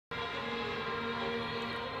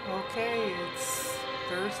Okay, it's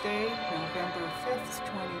Thursday, November 5th,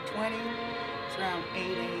 2020. It's around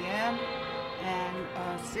 8 a.m. And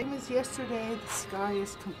same as yesterday, the sky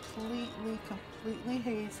is completely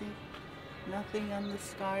hazy. Nothing on the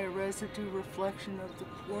sky, a residue reflection of the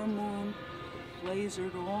poor moon,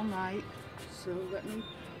 lasered all night. So let me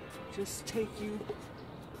just take you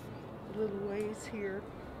a little ways here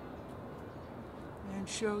and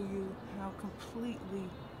show you how completely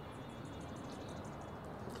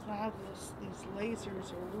cloudless these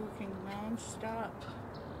lasers are working non-stop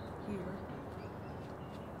here.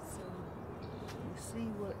 So you see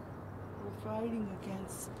what we're fighting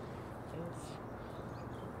against is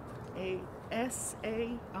a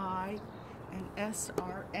SAI and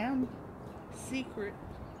SRM secret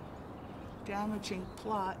damaging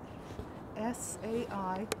plot.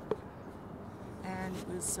 SAI, and it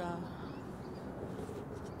was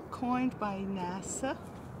coined by NASA,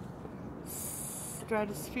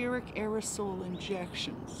 stratospheric aerosol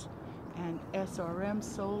injections, and SRM,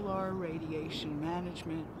 solar radiation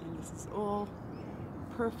management, and this is all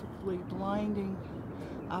perfectly blinding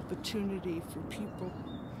opportunity for people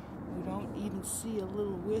who don't even see a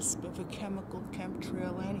little wisp of a chemical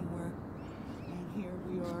chemtrail anywhere. And here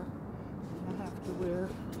we are, and I have to wear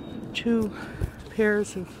 2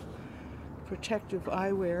 pairs of protective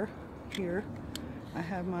eyewear here. I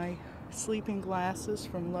have my sleeping glasses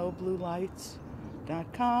from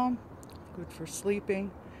lowbluelights.com, good for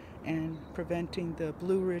sleeping and preventing the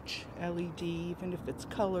blue-rich LED, even if it's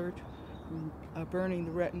colored, burning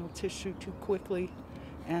the retinal tissue too quickly.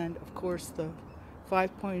 And of course the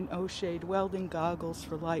 5.0 shade welding goggles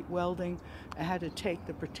for light welding. I had to take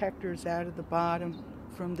the protectors out of the bottom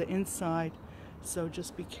from the inside, so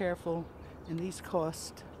just be careful. And these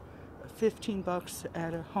cost $15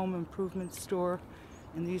 at a home improvement store,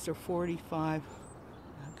 and these are $45. I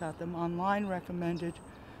got them online, recommended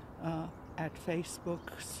at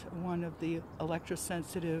Facebook's one of the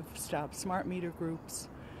electrosensitive Stop Smart Meter groups.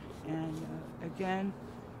 And again,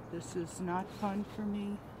 this is not fun for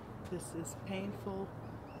me. This is painful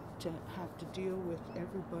to have to deal with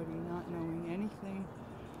everybody not knowing anything.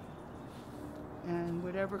 And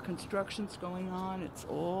whatever construction's going on, it's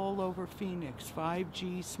all over Phoenix.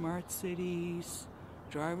 5G, smart cities,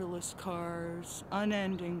 driverless cars,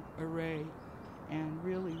 unending array, and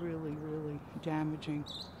really damaging,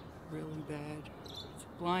 really bad. It's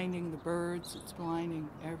blinding the birds, it's blinding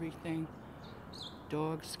everything.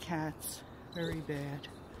 Dogs, cats, very bad.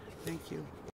 Thank you.